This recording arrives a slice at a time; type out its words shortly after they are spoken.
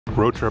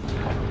Road trip.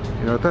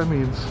 You know what that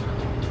means?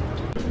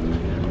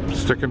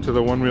 Sticking to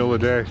the one meal a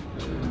day.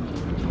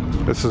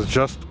 This is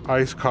just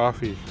iced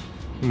coffee.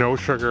 No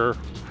sugar,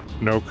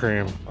 no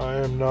cream. I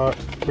am not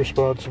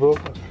responsible.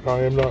 I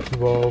am not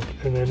involved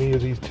in any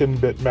of these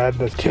Timbit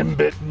madness.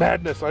 Timbit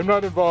madness! I'm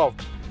not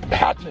involved.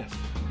 Madness!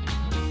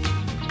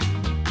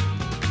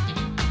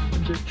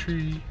 Timbit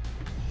tree.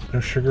 No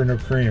sugar, no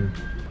cream.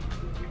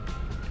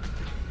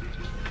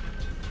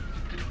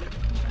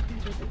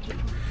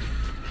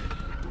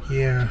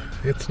 Yeah,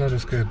 it's not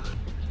as good.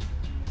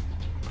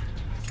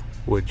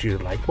 Would you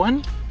like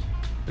one?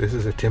 This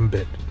is a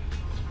Timbit.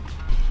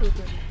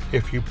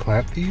 If you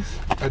plant these,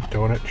 a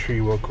donut tree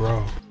will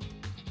grow.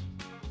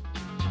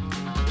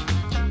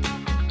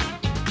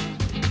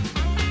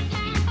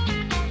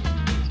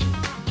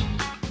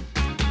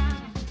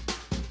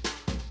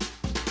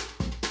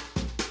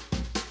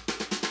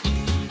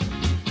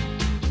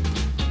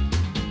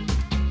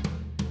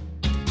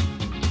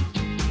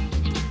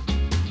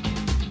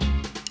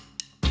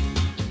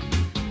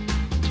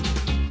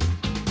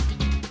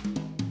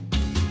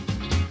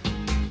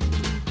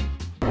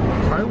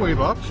 Highway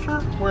lobster?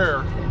 Where?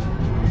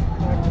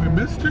 I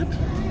missed it?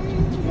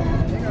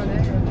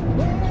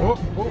 Oh,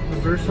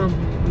 is there some?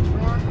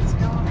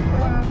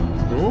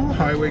 Oh,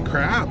 highway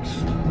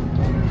crabs.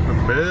 The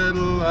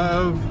middle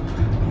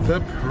of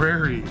the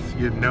prairies.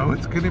 You know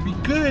it's gonna be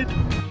good.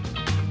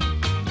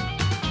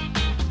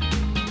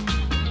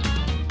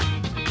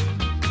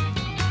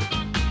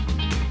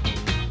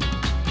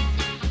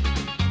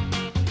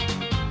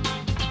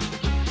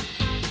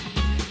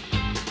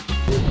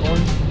 We're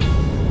going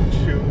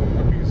to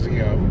a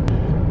museum,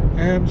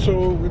 and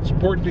so it's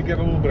important to get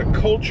a little bit of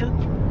culture,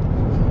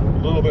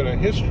 a little bit of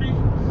history.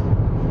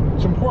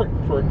 It's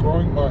important for a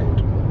growing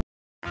mind.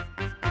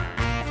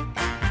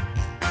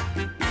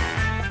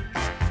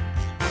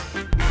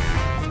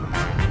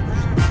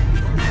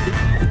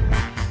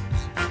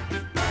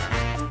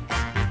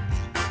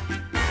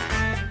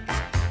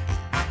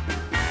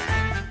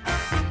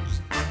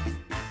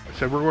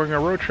 I said we're going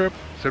on a road trip,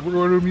 said we're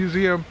going to a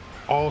museum,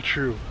 all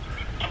true.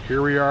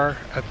 Here we are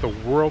at the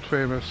world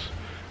famous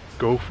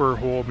Gopher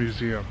Hole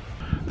Museum.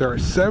 There are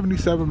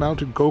 77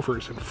 mounted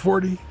gophers and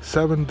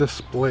 47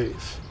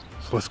 displays.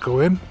 So let's go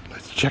in,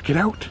 let's check it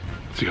out,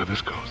 see how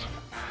this goes.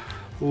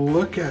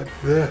 Look at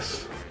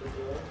this.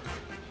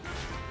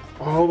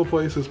 All the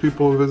places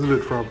people have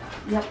visited from.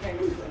 Yep.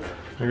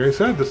 Like I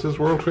said, this is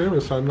world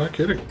famous, I'm not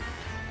kidding.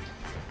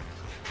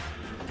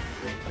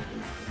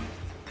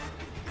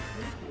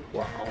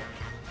 Wow.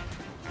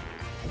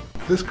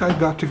 This guy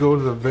got to go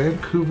to the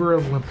Vancouver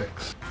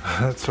Olympics.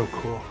 That's so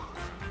cool.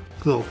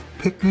 Little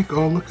picnic.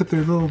 Oh, look at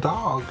their little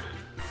dog.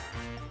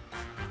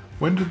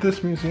 When did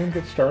this museum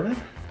get started?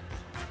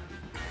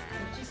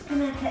 I'm just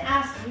going to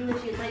ask you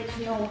if you'd like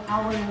to know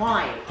how and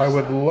why. I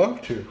would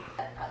love to.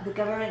 The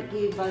government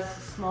gave us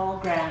a small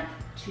grant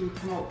to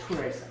promote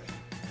tourism.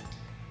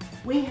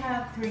 We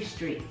have 3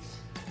 streets,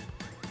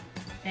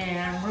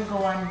 and we're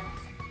going,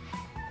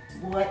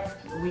 what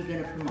are we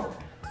going to promote?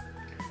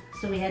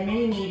 So we had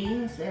many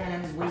meetings,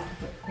 and we were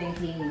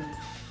thinking,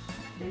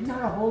 there's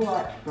not a whole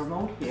lot to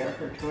promote here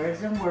for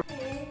tourism. We're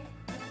okay,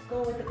 let's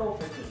go with the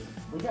gopher theme.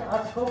 We got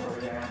lots of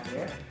gophers around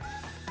here.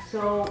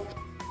 So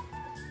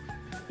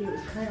it was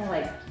kind of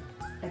like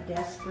a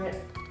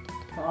desperate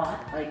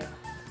thought, like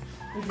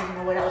we didn't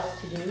know what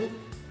else to do.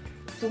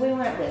 So we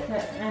went with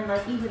it, and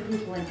like even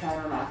people in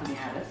town are laughing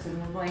at us,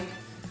 and we're going,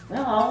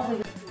 well, we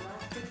got the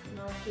last 6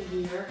 months a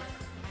year,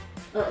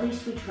 but at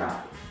least we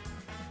tried.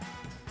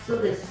 So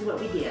this is what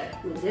we did.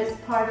 With this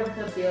part of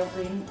the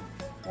building,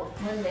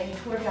 when they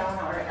tore down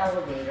our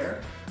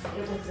elevator,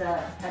 it was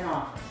an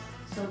office,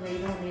 so they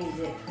donated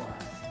it to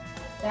us.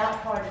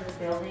 That part of the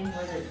building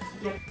was a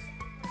different.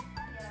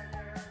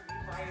 Together, we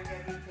wired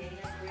everything,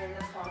 and we had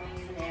the plumbing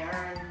in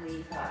there, and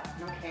we thought,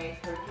 okay,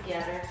 put it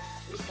together.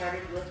 We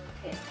started with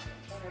 10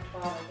 or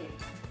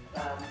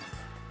 12,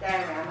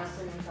 dioramas,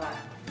 and we thought,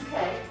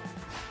 okay.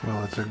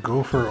 Well, it's a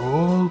Gopher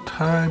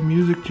old-time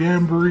music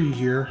jamboree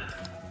here.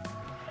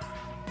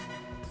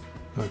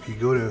 Well, if you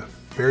go to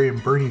Barry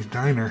and Bernie's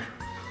Diner,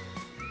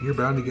 you're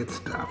bound to get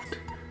stuffed.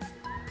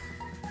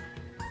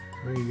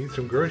 Well, you need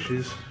some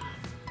groceries.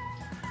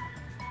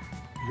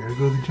 You gotta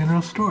go to the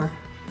general store.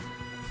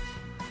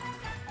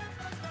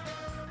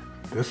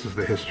 This is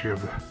the history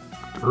of the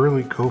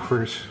early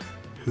gophers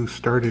who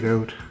started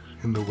out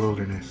in the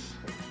wilderness.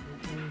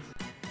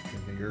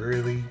 And the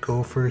early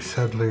gopher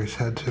settlers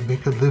had to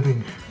make a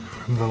living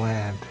from the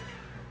land.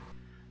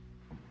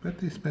 But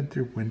they spent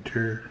their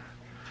winter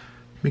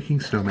making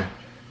snowmen,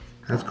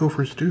 as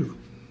gophers do.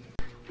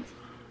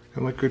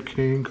 And like good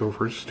Canadian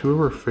gophers, 2 of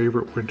our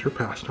favorite winter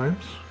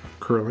pastimes,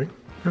 curling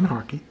and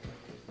hockey,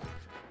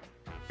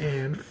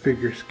 and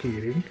figure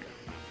skating.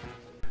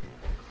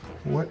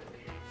 What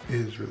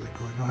is really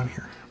going on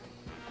here?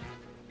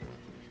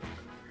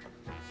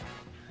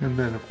 And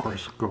then of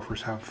course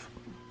gophers have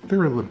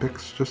their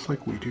Olympics just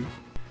like we do.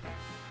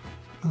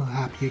 A little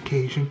happy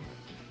occasion.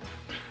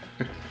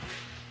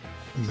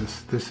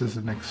 This is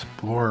an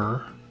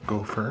explorer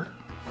gopher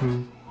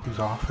who who's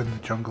off in the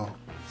jungle,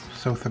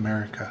 South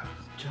America.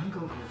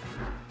 Jungle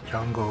gopher.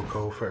 Jungle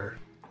gopher.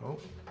 Oh,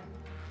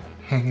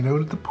 hanging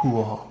out at the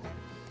pool.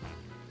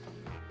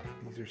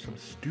 These are some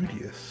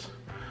studious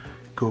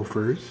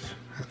gophers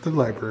at the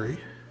library,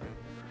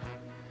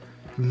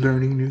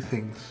 learning new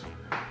things.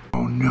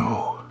 Oh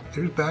no,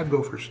 there's bad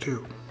gophers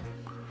too.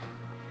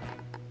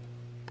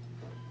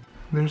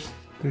 There's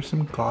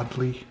some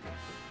godly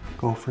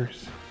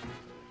gophers.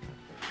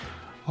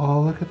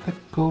 Oh, look at the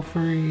gopher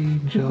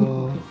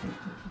angel.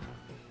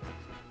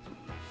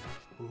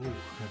 Ooh,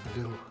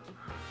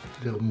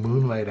 a little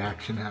moonlight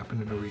action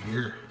happening over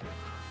here.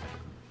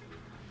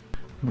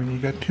 When you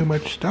got too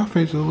much stuff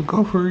as a little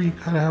gopher, you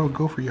gotta have a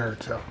gopher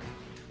yard sale.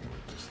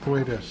 Just the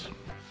way it is.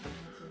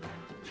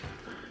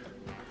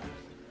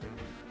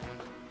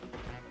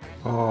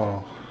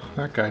 Oh,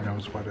 that guy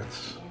knows what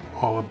it's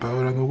all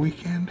about on the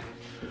weekend.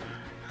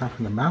 Up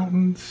in the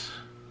mountains,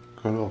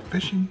 go a little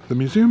fishing. The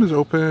museum is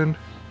open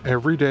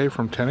every day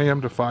from 10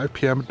 a.m. to 5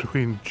 p.m.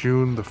 between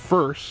June the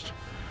 1st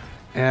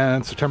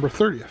and September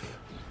 30th.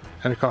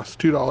 And it costs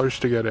 $2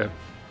 to get in.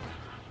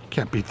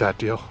 Can't beat that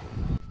deal.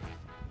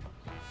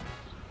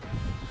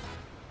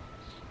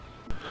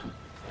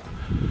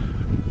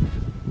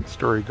 The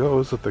story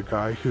goes that the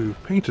guy who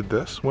painted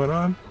this went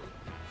on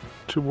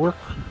to work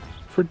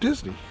for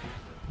Disney.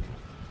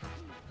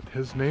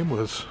 His name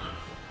was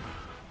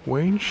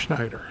Wayne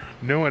Schneider.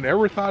 No one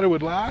ever thought it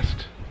would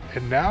last,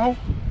 and now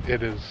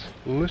it is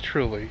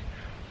literally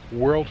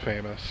world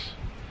famous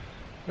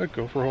at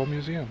Gopher Hole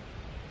Museum.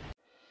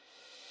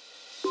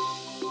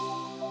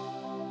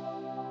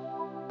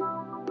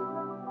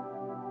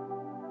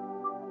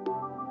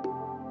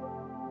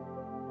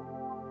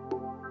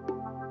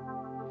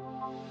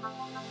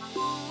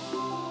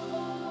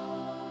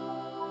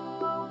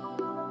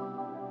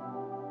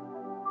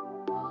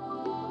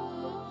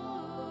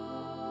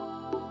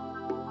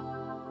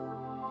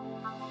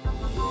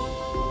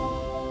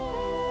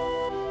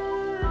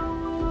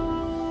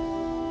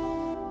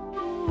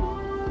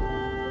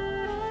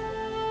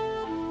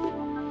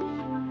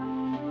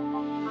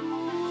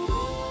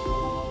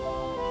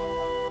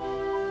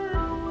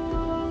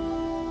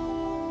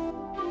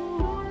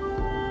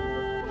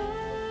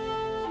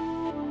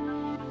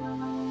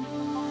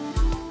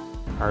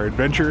 Our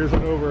adventure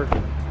isn't over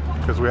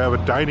because we have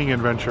a dining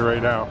adventure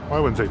right now. Well, I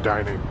wouldn't say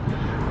dining,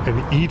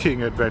 an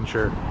eating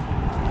adventure.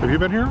 Have you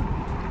been here?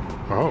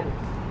 Oh,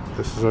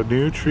 this is a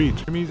new treat.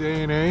 Jimmy's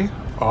A&A.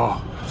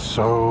 Oh,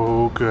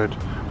 so good.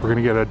 We're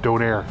gonna get a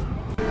donair.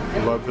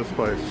 Love this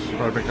place.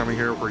 I've been coming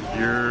here for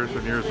years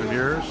and years and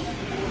years.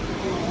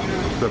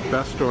 The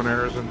best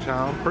donairs in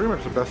town, pretty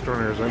much the best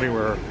donairs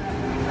anywhere.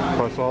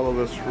 Plus all of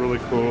this really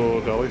cool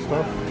deli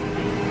stuff.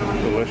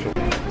 Delicious.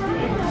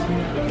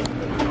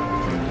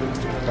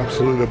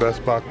 Absolutely the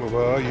best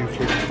baklava you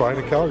can find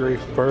in Calgary,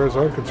 as far as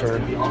I'm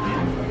concerned.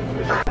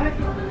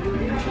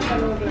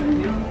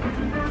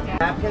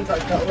 Napkins are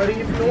cut ready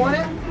if you want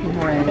it.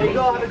 There you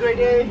go, have a great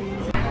day.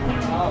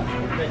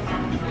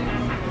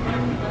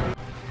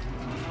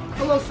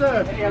 Hello,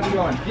 sir. Hey, how's it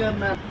going? Good,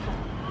 man.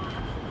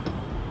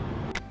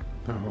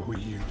 Oh,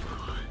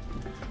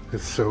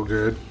 it's so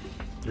good.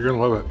 You're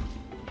gonna love it.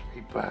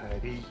 Hey,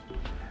 buddy.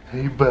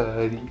 Hey,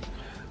 buddy.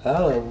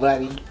 Hello,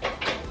 buddy.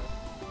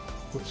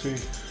 Let's see.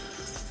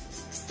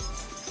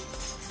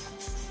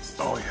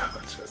 Oh yeah,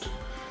 that's it.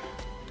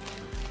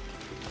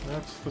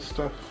 That's the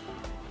stuff.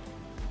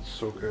 It's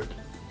so good.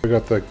 We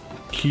got the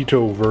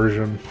keto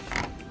version,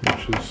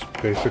 which is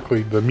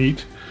basically the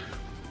meat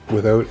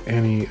without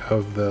any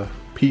of the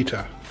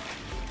pita.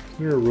 Is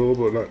there a rule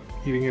about not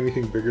eating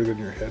anything bigger than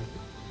your head?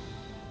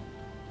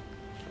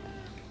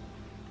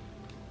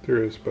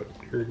 There is, but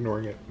you're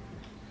ignoring it.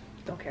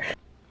 Don't care.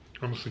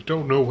 Honestly,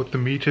 don't know what the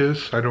meat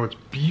is. I know it's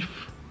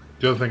beef.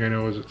 The other thing I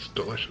know is it's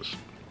delicious.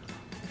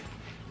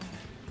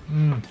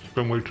 It's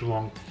been way too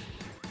long.